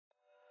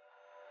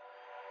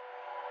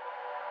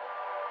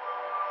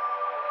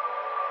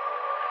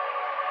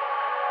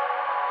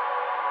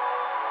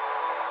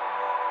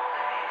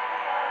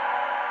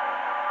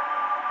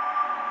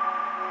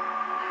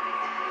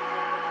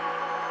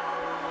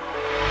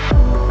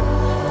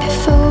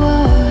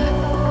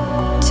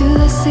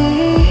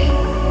see,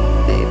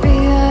 baby,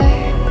 I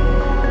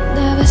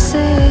never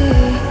see.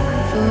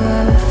 For I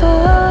will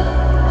fall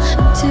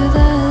into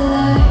the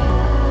light.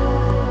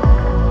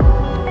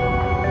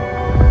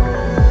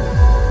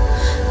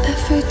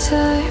 Every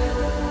time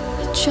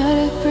I try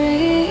to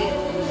breathe,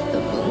 the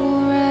moon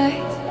will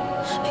rise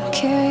and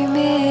carry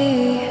me.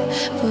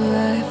 For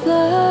I've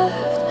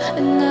loved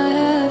and I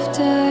have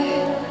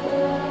died.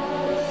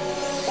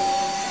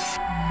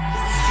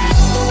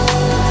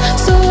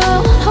 So I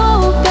won't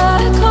hold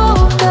back,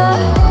 hold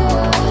back.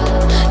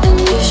 And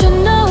you should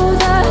know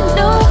that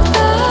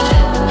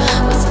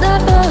what's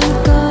never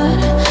gone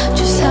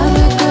just have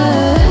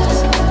regrets.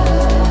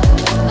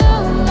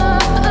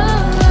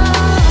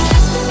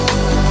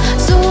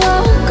 So I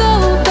won't go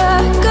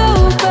back, go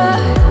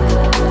back.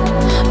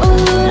 Oh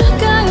Lord, I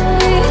got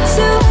me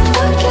to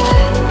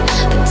forget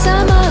the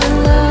time I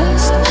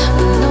lost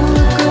with no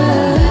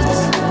regrets.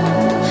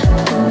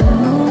 And the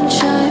moon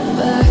shine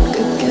back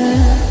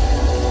again.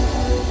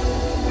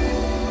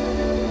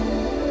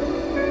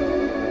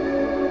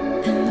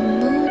 And the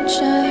moon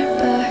shine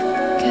back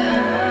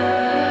again.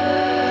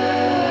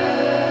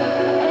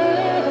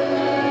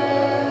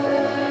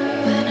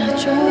 When I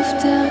drove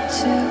down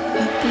to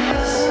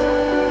abyss,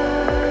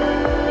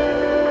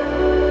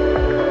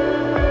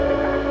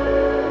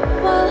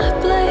 while I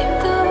blame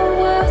the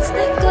world's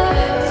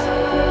neglect,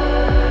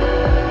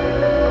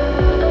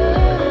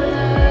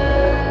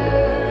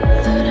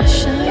 then I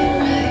shine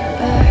right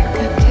back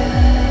again.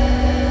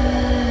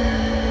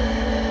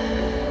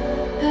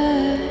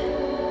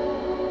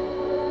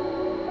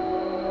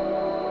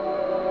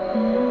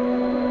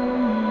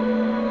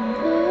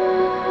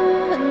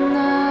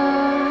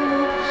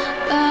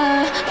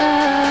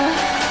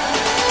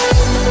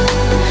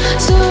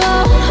 So I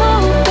won't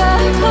hold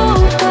back,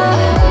 hold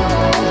back.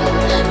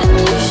 And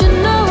you should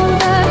know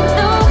that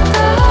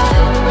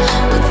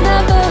what's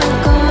never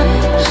gone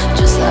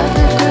just like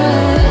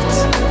regrets.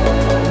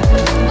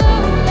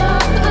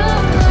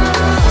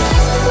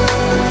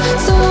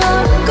 So I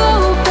won't go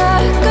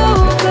back, go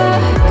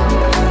back.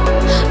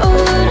 Oh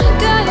Lord, I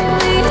got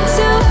me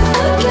to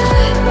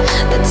forget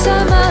the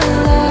time I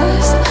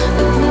lost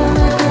with no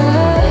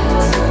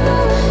regrets.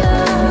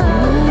 And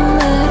the moon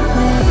let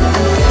me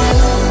again.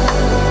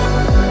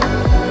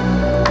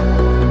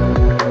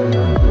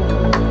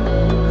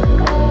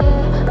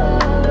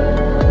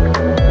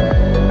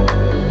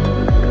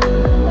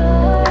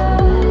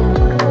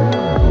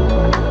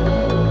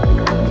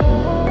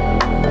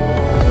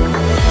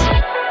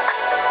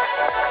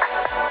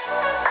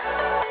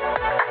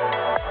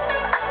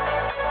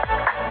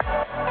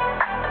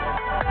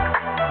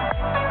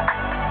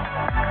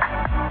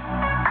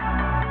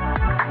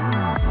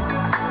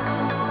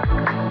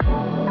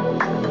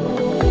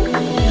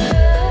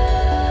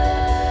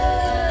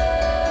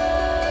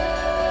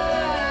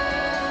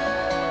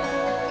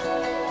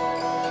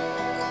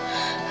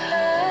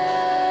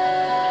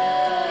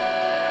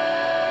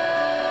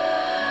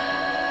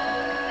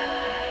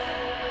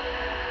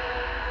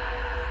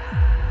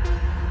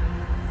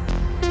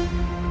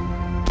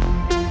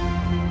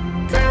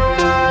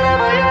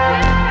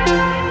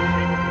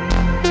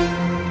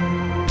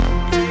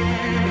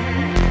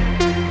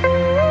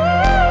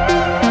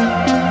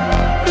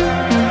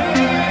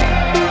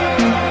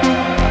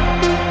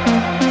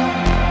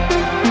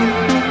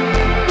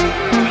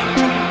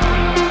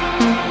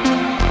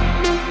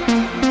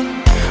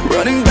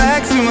 Running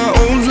back to my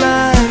old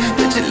life,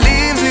 but it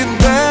leaves it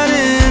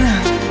burning.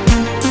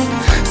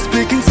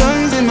 Speaking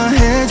tongues in my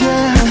head,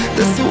 yeah,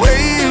 that's the way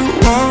you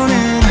want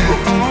it.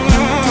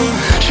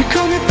 She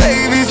called me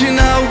baby, you're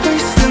not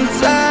wasting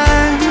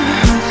time.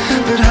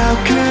 But how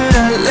could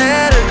I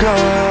let her go?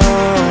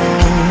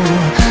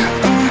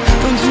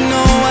 Don't you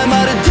know I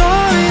might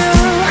adore you?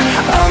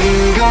 I'm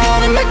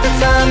gonna make the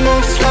time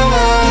move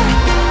slower.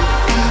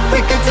 We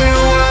could do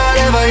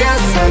whatever, yeah,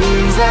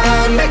 sun's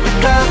out, make the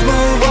clouds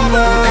move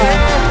over.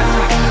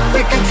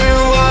 We could do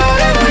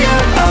whatever,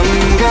 yeah. I'm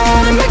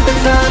gonna make the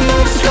time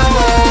move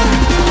slower.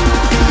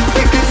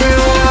 We could do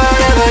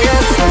whatever,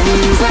 yeah,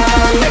 sun's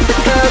out, make the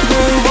clouds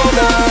move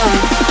over.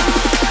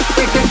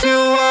 We could do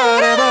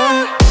whatever.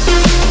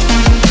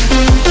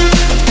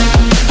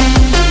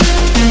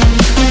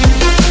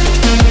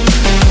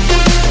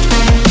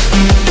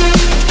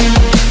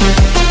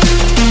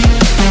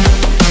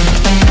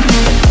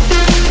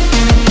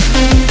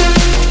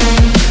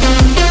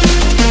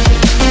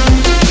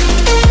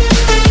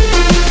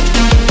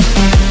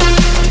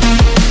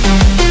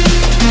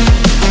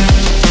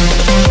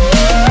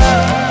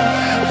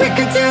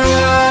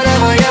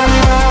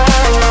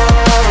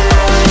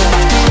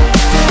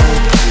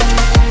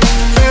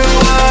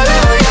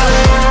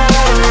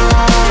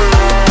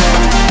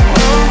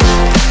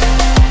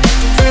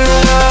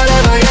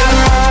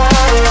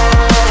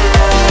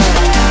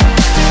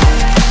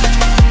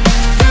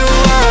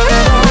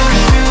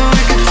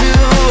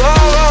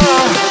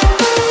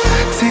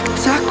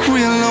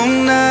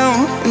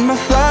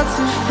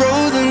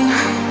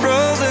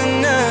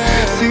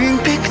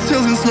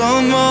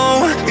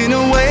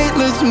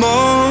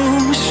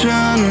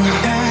 motion.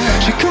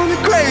 She called me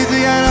crazy,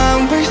 and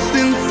I'm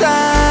wasting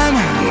time.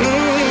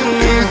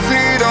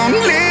 Easy, don't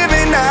leave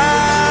me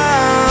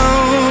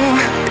now.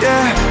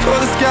 Yeah, for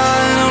the sky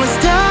and all its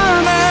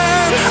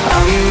diamonds.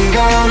 I'm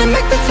gonna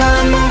make the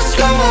time move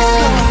slower.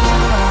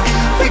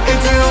 We can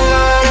do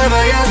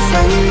whatever, yeah,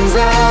 sun's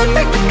out,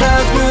 make the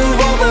clouds move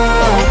over.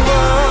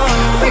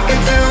 We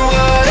can do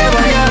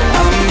whatever, yeah.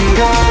 I'm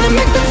gonna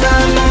make the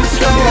time move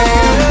slower.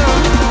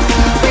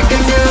 We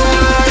can do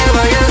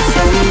whatever, yeah,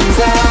 sun's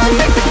out,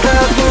 make the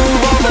clouds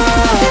move over.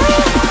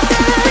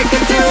 We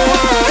can do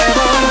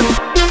whatever.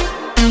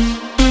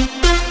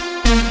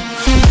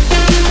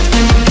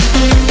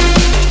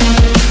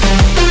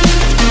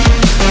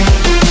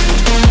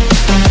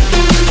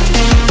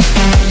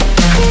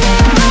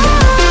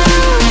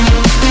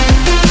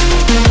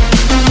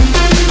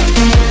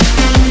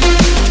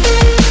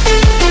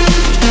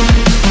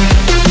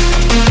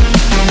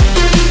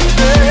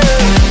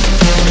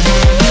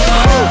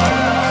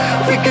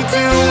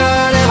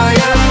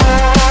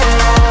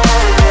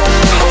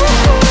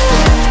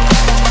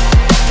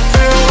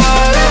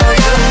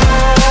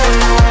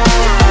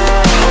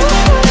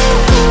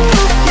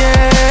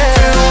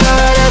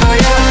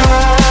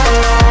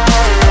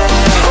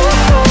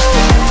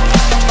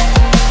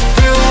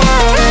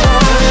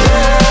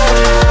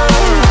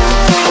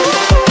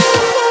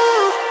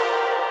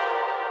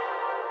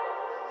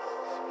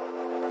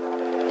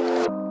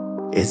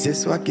 Is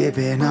this what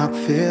giving up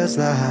feels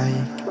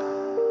like?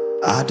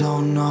 I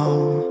don't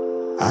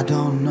know, I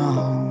don't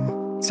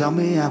know. Tell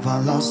me, have I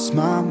lost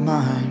my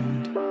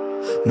mind?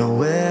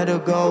 Nowhere to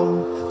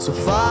go, so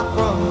far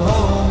from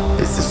home.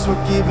 Is this what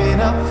giving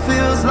up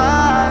feels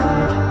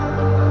like?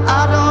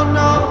 I don't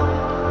know,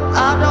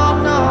 I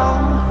don't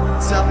know.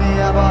 Tell me,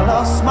 have I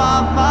lost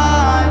my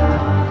mind?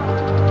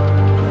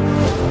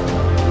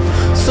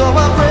 So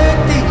I break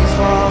these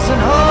walls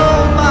and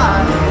hold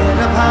my head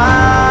up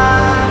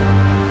high,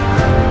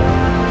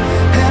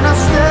 and I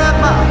step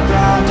my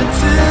ground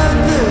until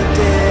the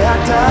day I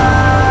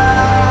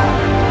die.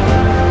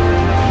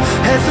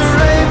 As the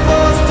rain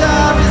falls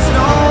down, there's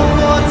no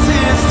more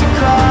tears to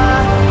cry,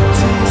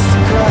 tears to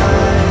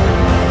cry.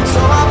 So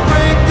I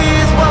break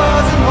these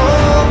walls and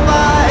hold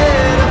my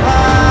head up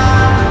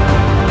high.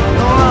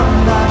 No, I'm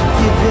not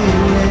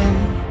giving in.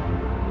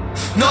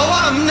 No,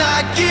 I'm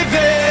not giving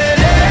in.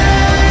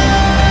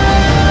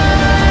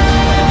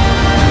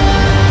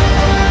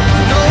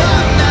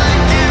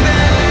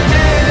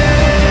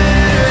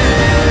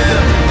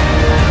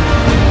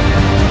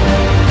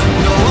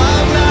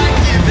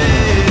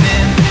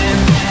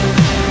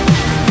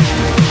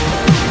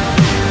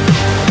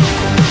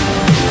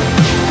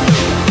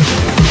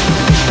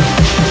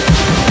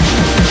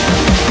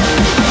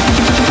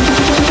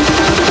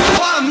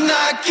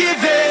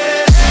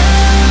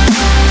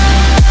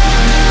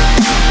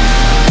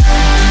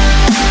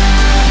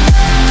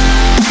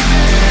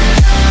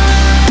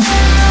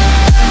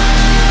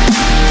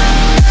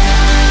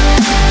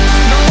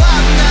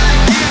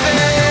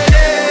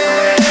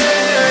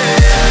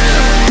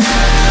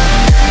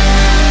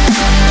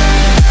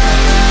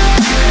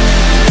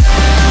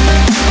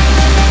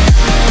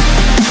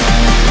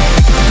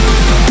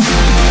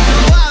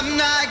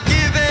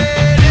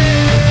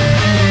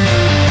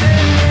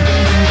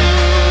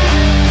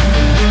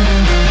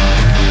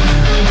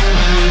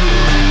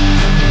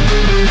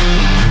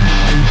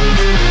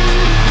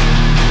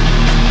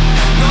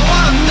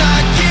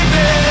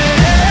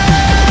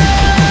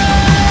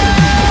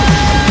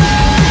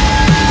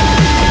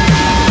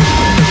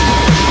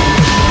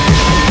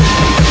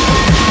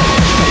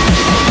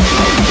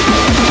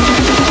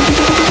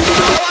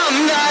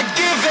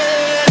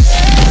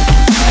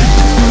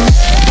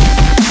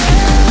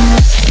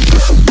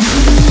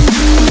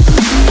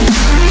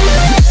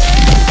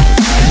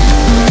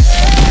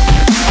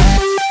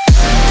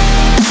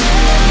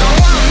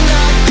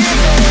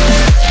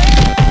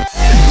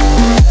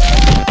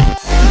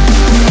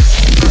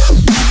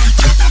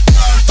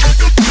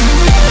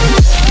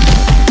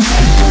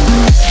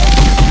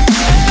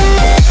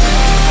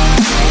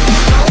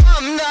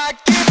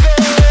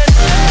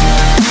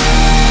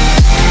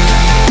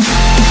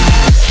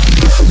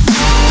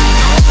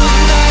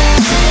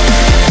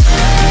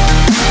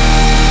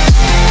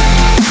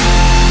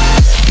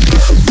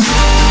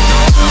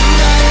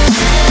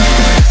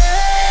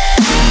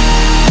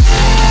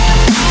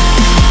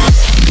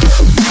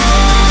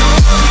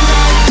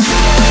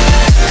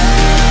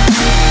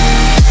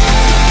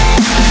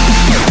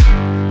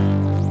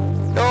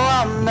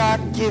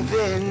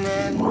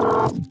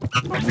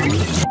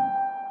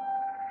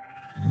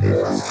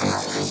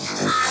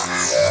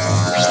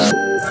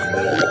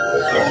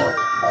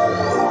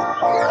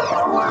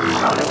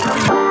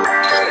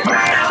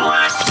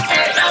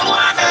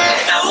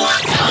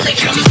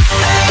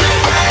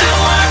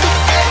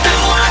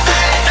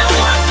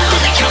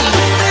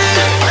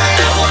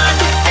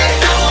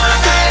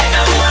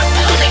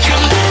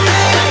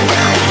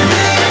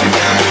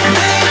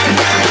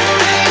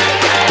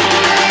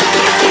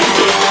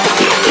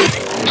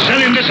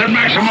 At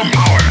maximum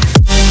power.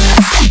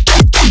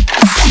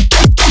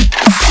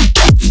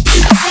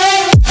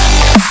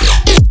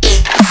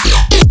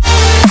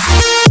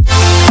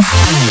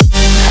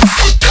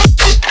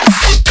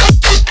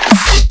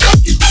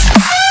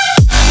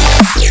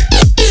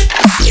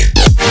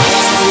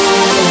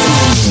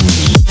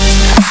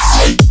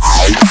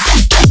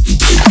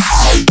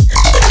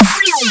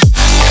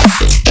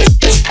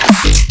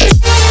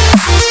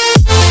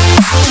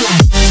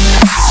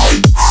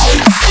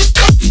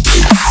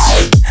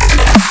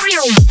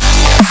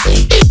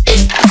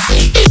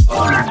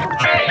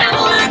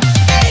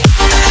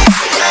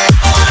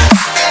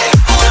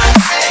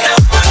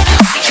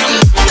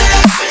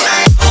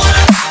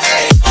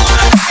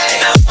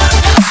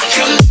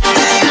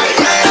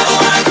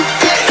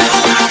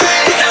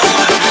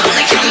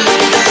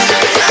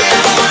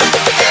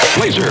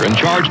 and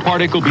charged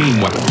particle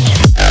beam weapons.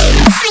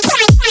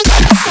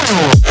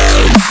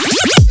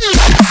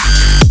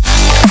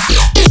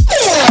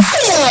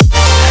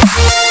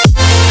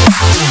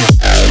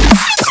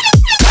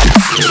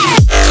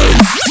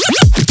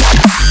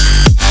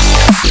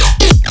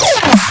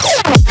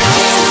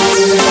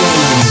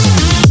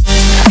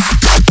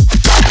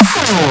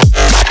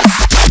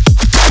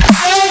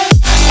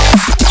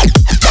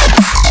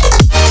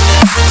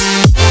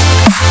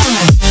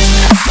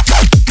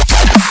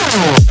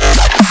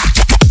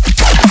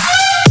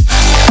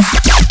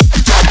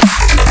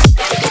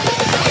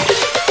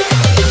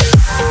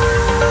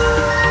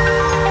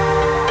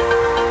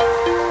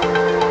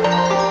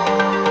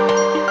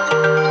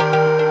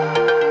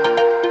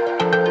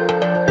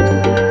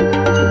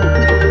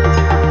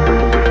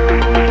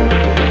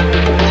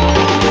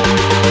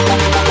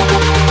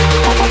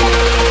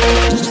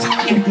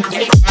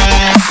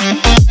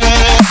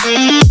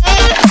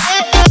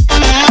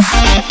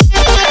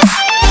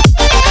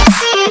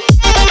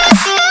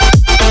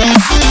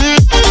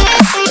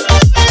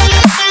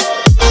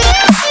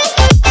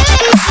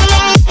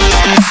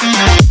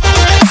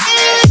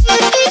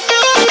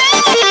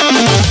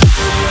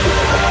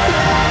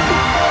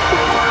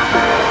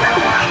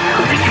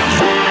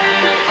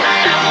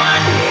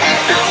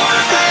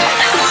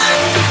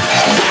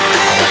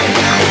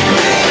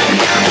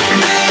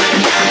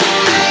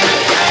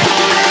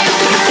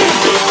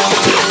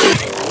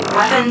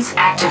 Weapons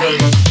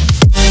activated.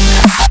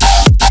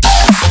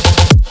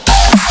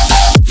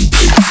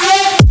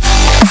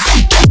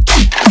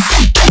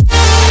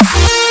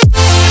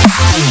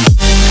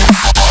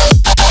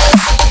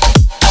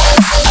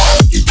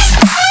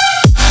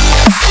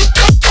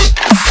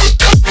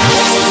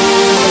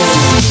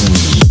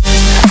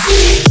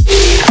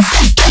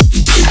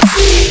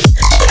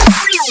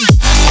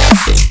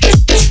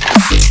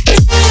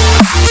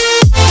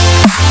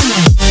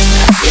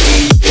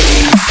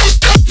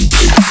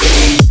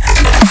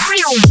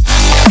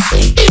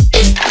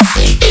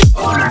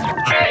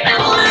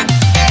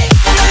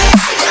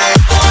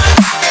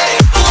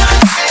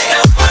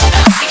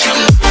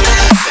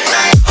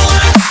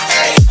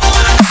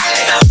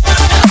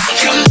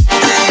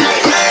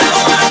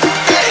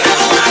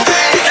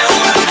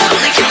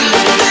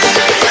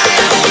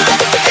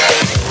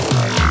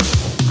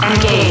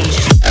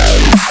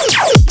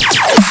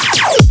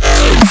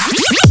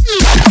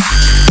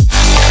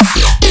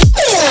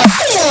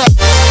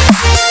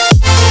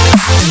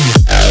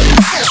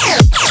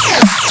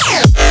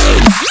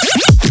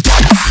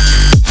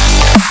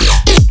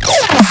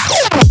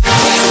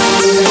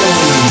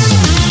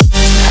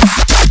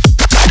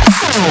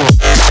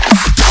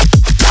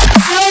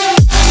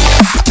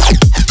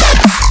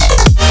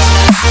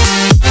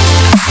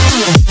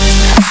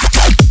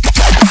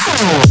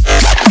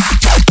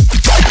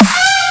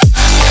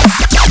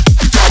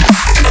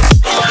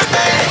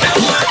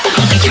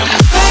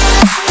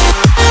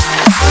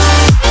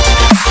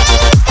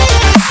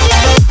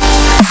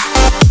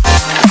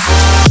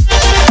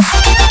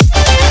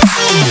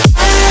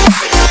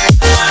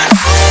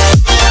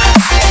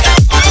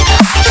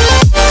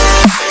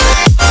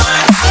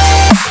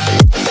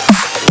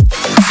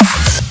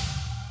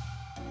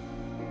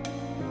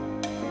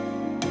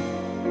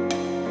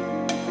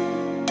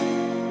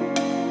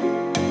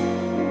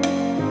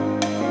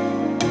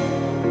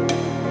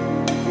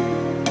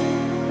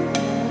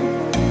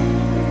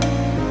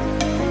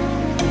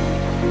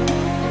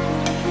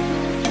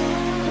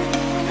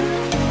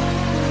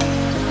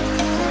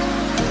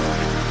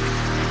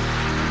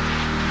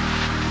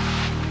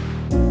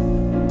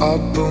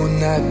 Up all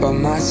night by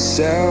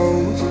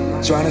myself,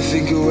 trying to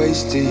think of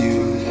ways to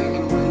you.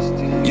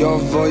 Your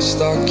voice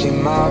stuck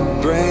in my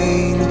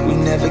brain, we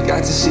never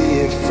got to see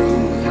it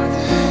through.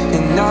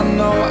 And I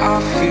know I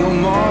feel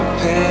more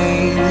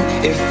pain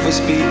if we're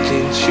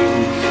speaking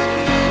truth.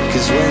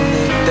 Cause when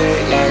the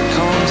daylight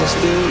comes I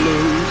still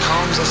lose.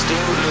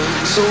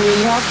 So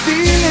will I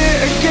feel it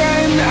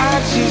again?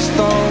 I just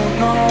don't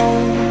know.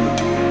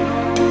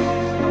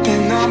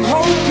 And I'm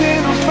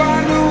hoping I'll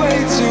find a way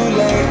to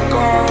let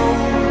go.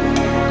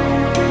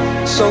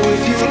 So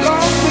if you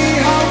love me,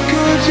 how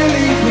could you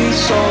leave me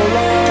so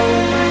low?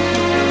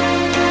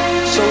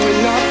 So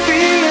will I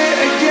feel it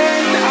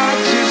again? I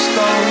just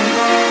don't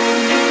know.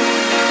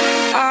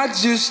 I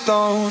just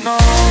don't know.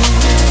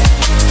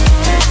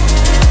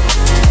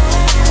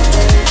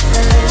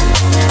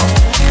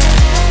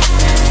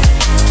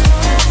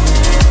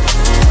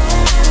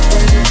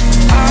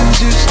 I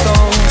just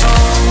don't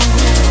know.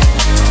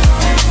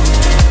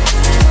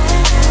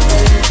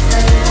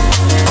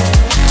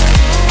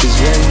 Cause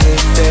when the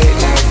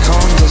daylight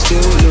comes I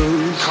still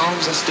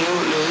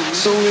lose.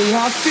 So will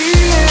I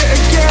feel it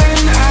again?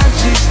 I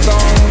just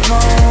don't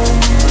know.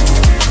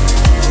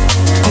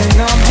 And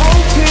I'm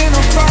hoping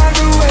I'll find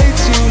a way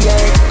to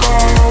let go.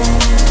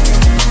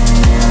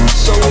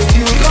 So if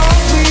you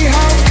love me,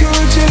 how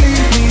could you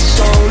leave me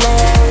so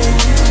low?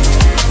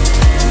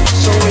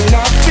 So will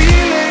I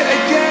feel it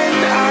again?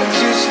 I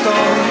just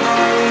don't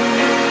know.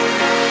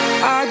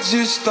 I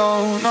just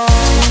don't know.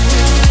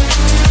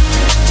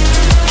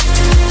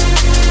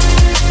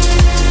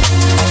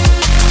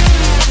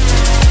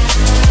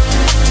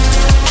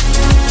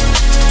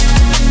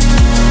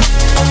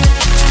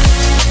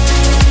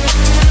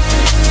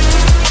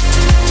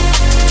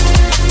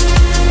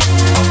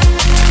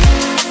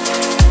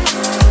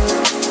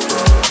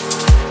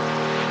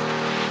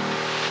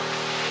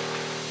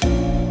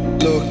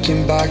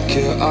 back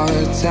at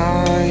our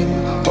time,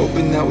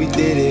 hoping that we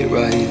did it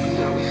right.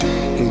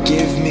 And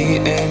give me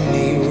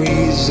any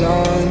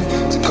reason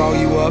to call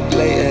you up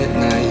late at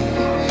night.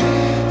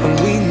 And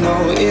we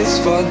know it's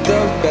for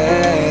the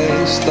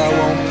best, I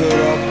won't put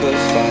up a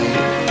fight.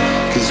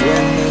 Cause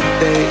when the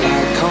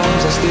daylight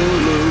comes, I still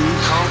lose.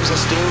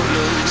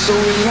 So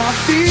will I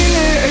feel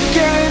it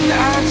again?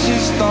 I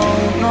just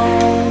don't know.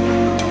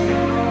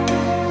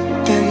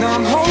 And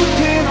I'm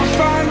hoping I'll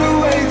find a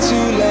way to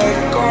let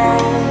go.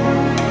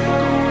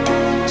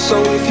 So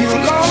if you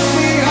love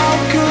me, how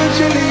could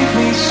you leave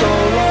me so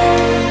low?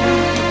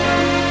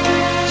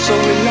 So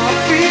will I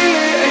feel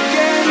it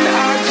again?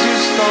 I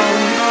just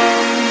don't know.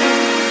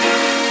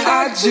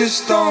 I just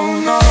don't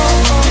know.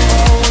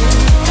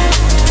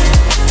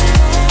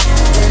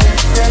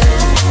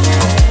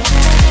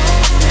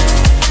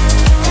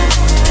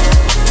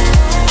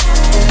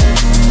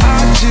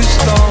 Just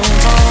don't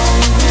know.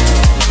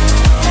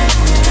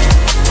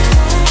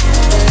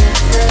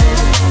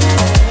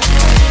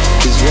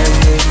 Cause when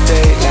the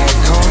daylight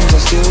comes, I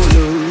still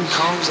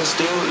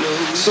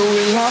lose. So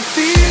will I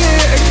feel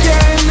it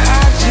again?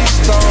 I just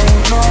don't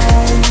know.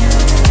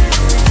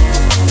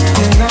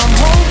 And I'm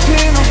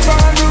hoping I'll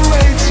find a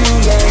way to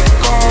let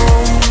go.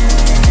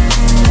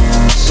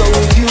 So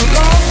if you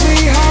love me,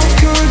 how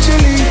could you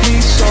leave me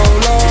so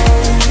low?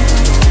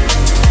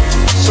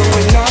 So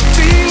will I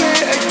feel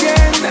it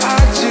again? I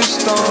just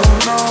don't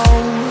know.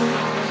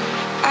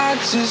 I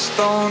just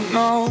don't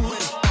know.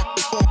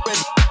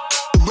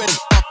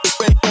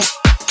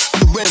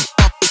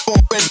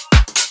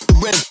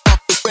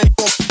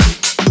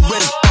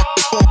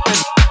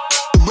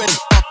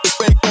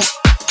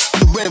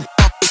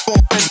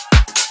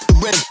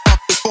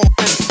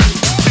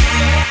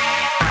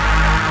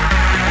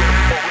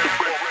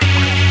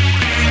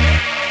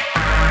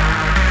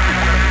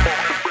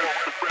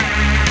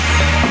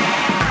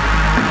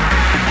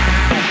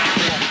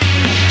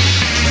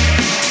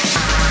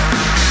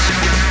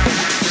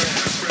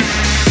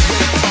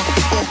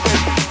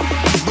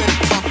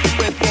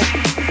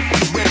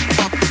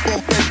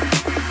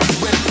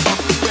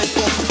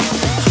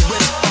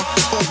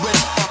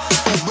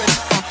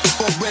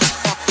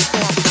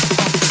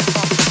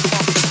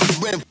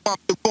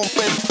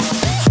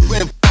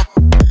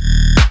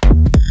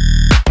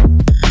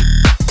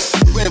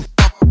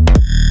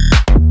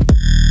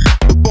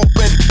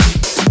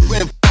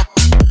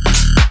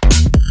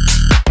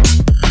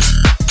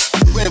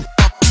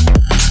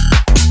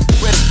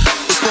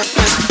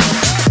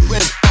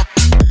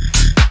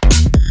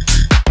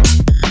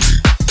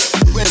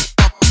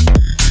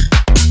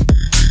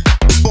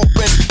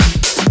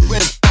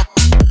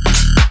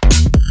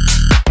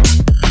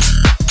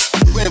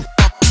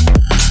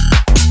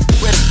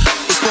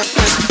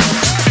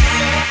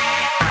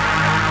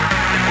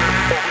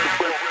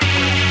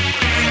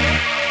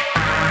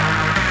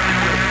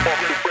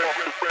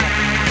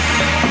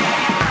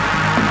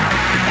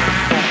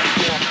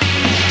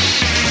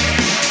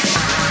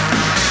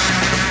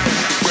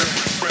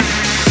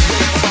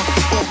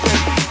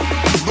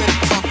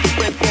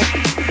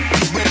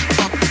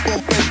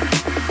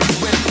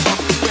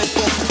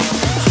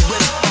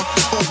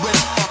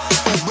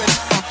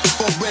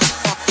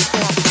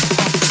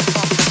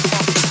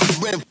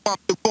 Pop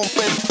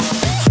the